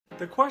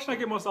The question I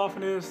get most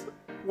often is,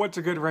 what's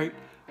a good rate?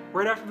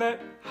 Right after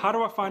that, how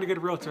do I find a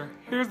good realtor?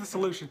 Here's the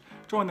solution.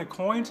 Join the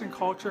Coins and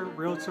Culture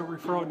Realtor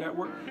Referral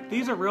Network.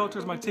 These are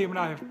realtors my team and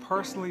I have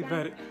personally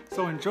vetted.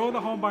 So enjoy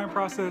the home buying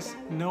process,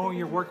 knowing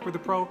you're working with a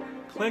pro.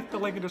 Click the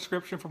link in the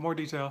description for more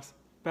details.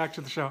 Back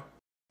to the show.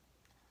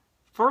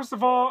 First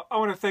of all, I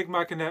want to thank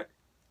my Connect,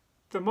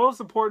 the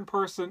most important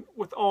person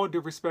with all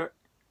due respect.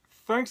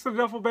 Thanks to the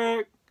duffel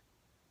bag,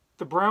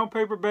 the brown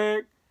paper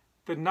bag,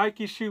 the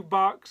Nike shoe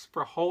box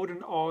for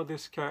holding all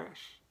this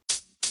cash.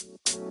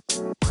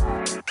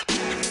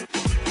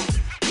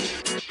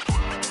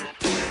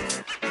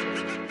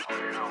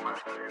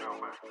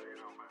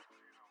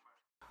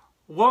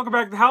 Welcome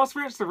back to House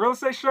Rich, the real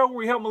estate show where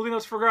we help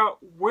millennials figure out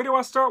where do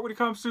I start when it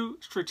comes to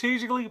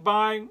strategically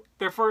buying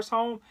their first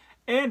home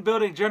and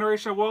building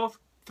generational wealth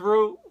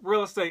through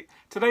real estate.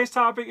 Today's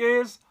topic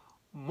is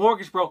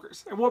mortgage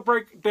brokers, and we'll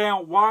break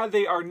down why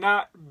they are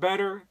not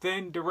better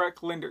than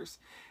direct lenders.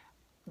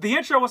 The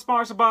intro was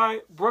sponsored by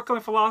Brooklyn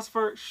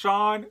philosopher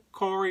Sean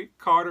Corey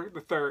Carter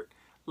III.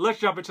 Let's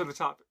jump into the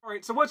topic. All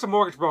right, so what's a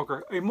mortgage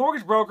broker? A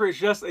mortgage broker is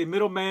just a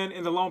middleman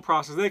in the loan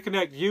process. They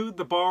connect you,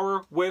 the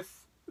borrower,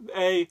 with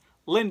a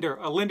lender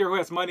who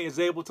has money and is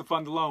able to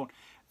fund the loan.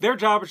 Their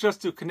job is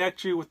just to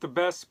connect you with the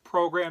best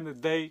program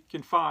that they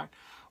can find.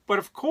 But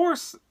of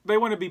course, they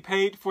want to be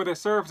paid for their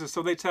services,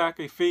 so they tack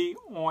a fee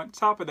on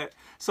top of that.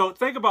 So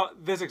think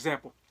about this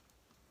example.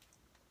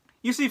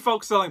 You see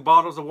folks selling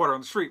bottles of water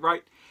on the street,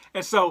 right?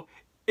 And so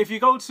if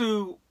you go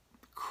to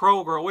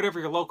Kroger or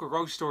whatever your local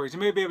grocery store is, you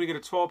may be able to get a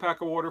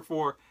 12-pack of water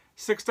for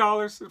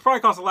 $6. It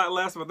probably costs a lot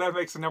less, but that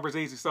makes the numbers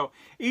easy. So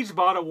each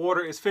bottle of water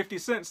is 50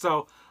 cents.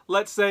 So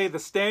let's say the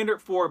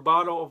standard for a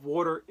bottle of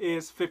water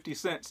is 50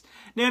 cents.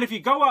 Now, if you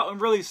go out and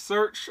really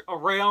search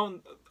around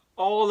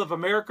all of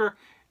America,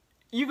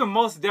 you can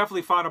most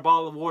definitely find a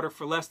bottle of water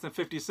for less than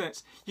 50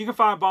 cents. You can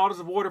find bottles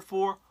of water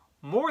for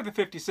more than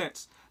 50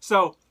 cents.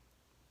 So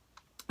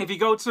if you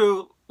go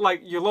to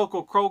like your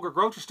local Kroger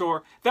grocery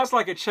store, that's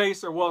like a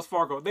Chase or Wells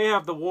Fargo. They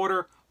have the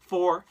water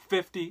for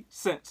 50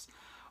 cents.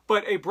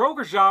 But a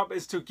broker's job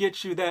is to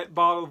get you that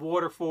bottle of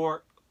water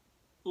for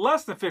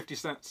less than 50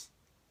 cents.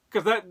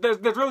 Because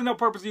there's really no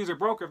purpose to use a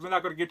broker if they're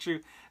not going to get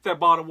you that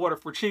bottle of water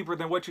for cheaper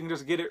than what you can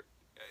just get it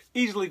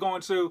easily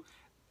going to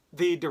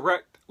the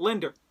direct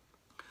lender.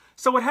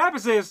 So what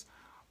happens is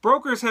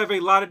brokers have a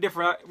lot of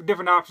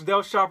different options.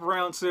 They'll shop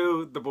around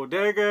to the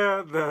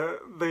bodega,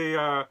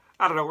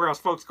 I don't know where else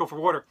folks go for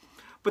water.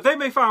 But they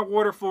may find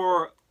water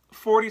for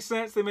 40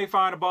 cents. They may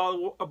find a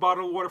bottle of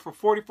water for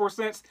 44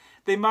 cents.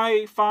 They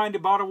might find a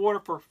bottle of water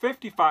for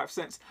 55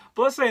 cents.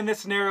 But let's say in this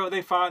scenario,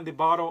 they find the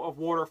bottle of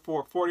water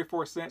for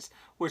 44 cents,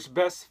 which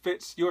best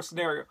fits your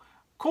scenario.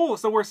 Cool,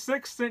 so we're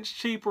 6 cents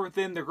cheaper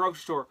than the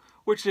grocery store,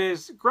 which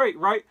is great,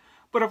 right?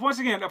 But once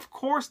again, of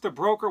course, the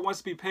broker wants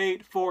to be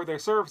paid for their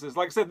services.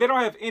 Like I said, they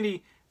don't have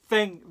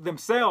anything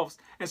themselves.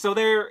 And so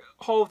their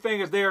whole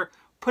thing is they're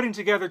putting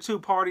together two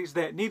parties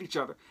that need each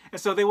other.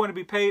 And so they want to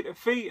be paid a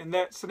fee in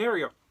that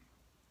scenario.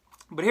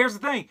 But here's the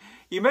thing.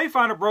 You may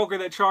find a broker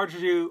that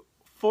charges you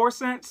 4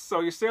 cents, so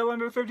you're still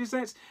under 50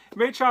 cents. You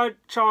may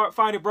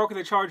find a broker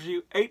that charges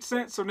you 8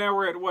 cents, so now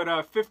we're at,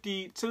 what,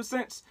 52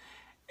 cents?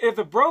 If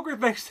the broker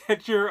thinks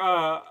that you're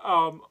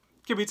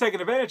can be taken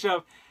advantage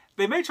of,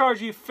 they may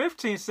charge you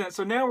 15 cents,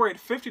 so now we're at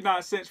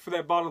 59 cents for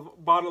that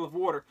bottle of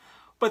water.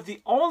 But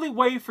the only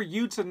way for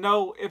you to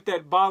know if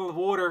that bottle of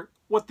water,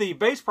 what the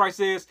base price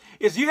is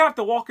you have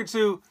to walk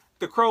into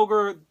the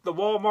Kroger, the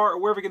Walmart, or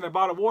wherever you get that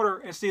bottle of water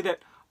and see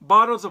that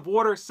bottles of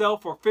water sell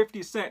for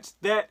 50 cents.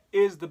 That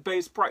is the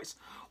base price.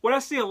 What I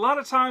see a lot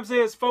of times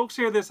is folks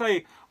hear this,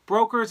 hey,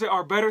 brokers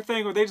are a better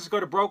thing, or they just go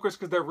to brokers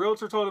because their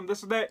realtor told them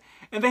this or that,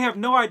 and they have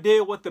no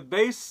idea what the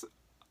base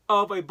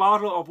of a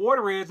bottle of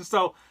water is. And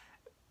so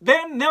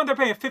now they're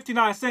paying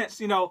 59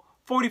 cents,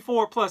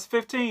 44 plus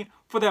 15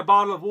 for that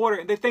bottle of water,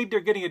 and they think they're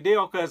getting a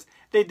deal because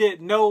they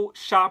did no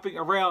shopping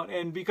around.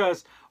 And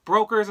because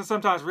brokers and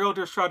sometimes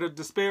realtors try to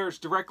disparage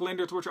direct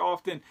lenders, which are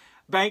often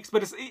banks,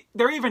 but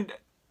they're even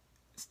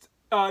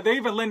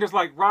lenders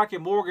like Roc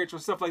Mortgage or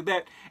stuff like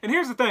that. And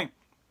here's the thing.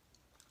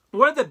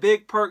 One of the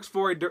big perks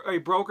for a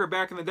broker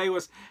back in the day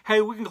was,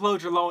 hey, we can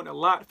close your loan a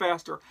lot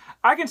faster.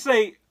 I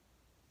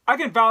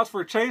can vouch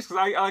for Chase because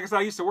like I said,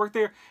 I used to work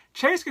there.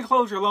 Chase can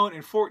close your loan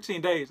in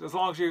 14 days as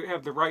long as you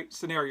have the right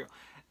scenario.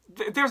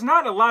 There's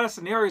not a lot of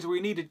scenarios where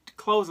you need to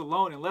close a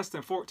loan in less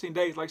than 14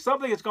 days. Like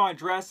something has gone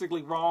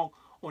drastically wrong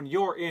on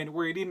your end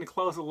where you need to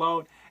close a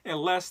loan in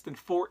less than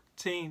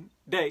 14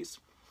 days.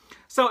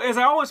 So as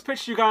I always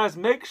pitch you guys,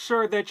 make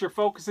sure that you're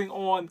focusing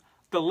on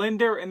the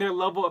lender and their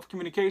level of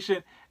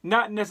communication,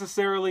 not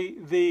necessarily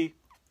the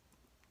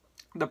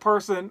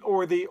person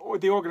or the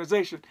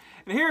organization.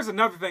 And here's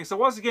another thing. So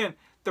once again,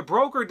 the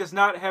broker does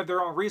not have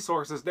their own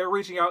resources. They're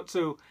reaching out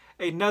to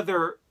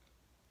another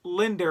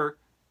lender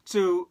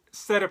to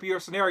set up your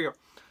scenario.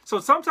 So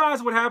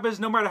sometimes what happens,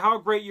 no matter how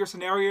great your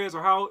scenario is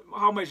or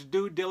how much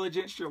due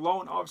diligence your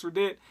loan officer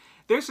did,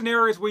 there's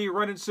scenarios where you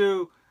run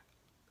into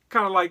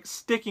kind of like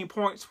sticking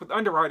points with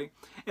underwriting.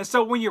 And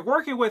so when you're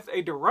working with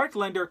a direct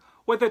lender,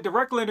 what the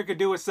direct lender can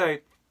do is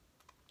say,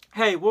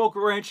 hey, we'll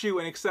grant you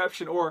an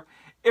exception. Or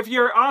if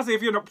you're honestly,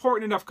 if you're an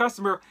important enough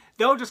customer,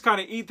 they'll just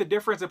kind of eat the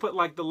difference and put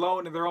like the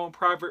loan in their own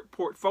private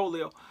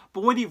portfolio.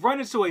 But when you run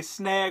into a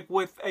snag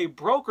with a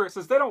broker,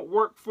 since they don't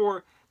work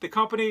for the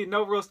company,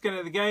 no real skin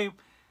in the game,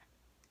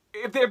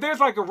 if there's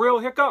like a real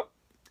hiccup,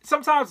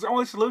 sometimes the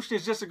only solution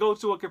is just to go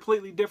to a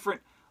completely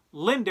different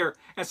lender.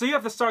 And so you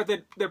have to start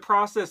the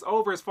process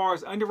over as far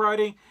as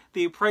underwriting,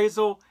 the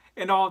appraisal,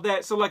 and all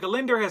that. So like a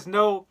lender has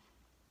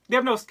they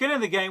have no skin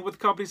in the game with the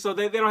company, so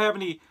they don't have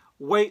any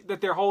weight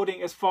that they're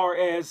holding as far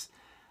as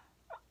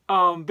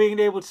being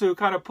able to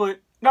kind of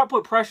not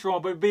put pressure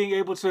on, but being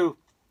able to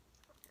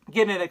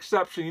get an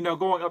exception, you know,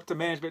 going up to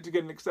management to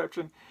get an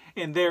exception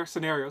in their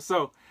scenario.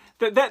 So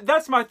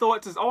that's my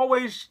thoughts. As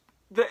always,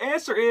 the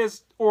answer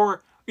is,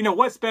 or, you know,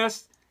 what's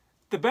best?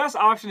 The best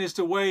option is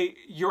to weigh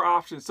your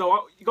options.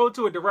 So you go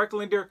to a direct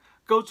lender,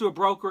 go to a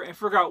broker, and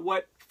figure out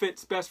what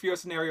fits best for your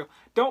scenario.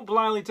 Don't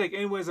blindly take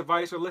anyone's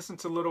advice or listen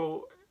to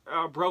little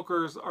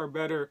brokers are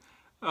better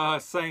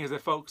sayings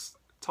that folks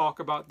talk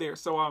about there.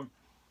 So I'm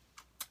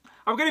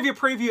going to give you a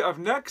preview of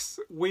next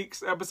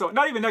week's episode.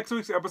 Not even next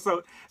week's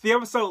episode, the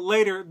episode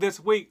later this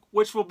week,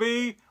 which will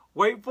be,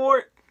 wait for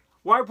it,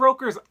 why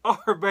brokers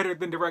are better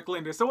than direct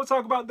lenders. So we'll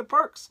talk about the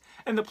perks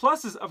and the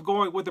pluses of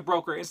going with the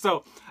broker. And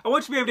so I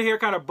want you to be able to hear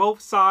kind of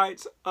both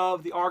sides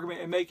of the argument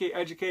and make an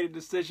educated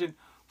decision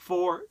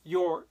for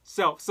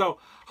yourself. So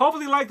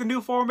hopefully you like the new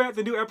format,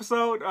 the new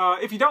episode.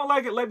 If you don't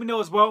like it, let me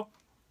know as well.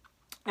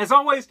 As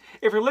always,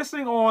 if you're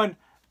listening on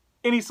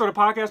any sort of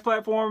podcast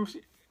platforms,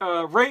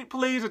 rate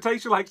please. It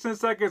takes you like 10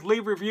 seconds.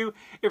 Leave a review.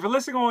 If you're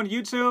listening on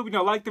YouTube, you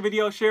know, like the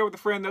video, share with a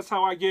friend. That's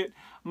how I get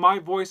my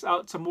voice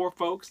out to more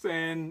folks,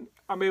 and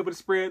I'm able to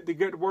spread the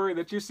good word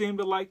that you seem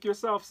to like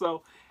yourself.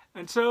 So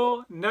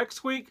until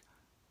next week,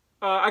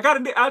 I got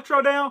an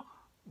outro down.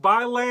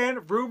 Buy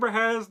land. Rumor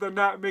has they're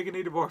not making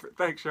any more of it.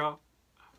 Thanks, y'all.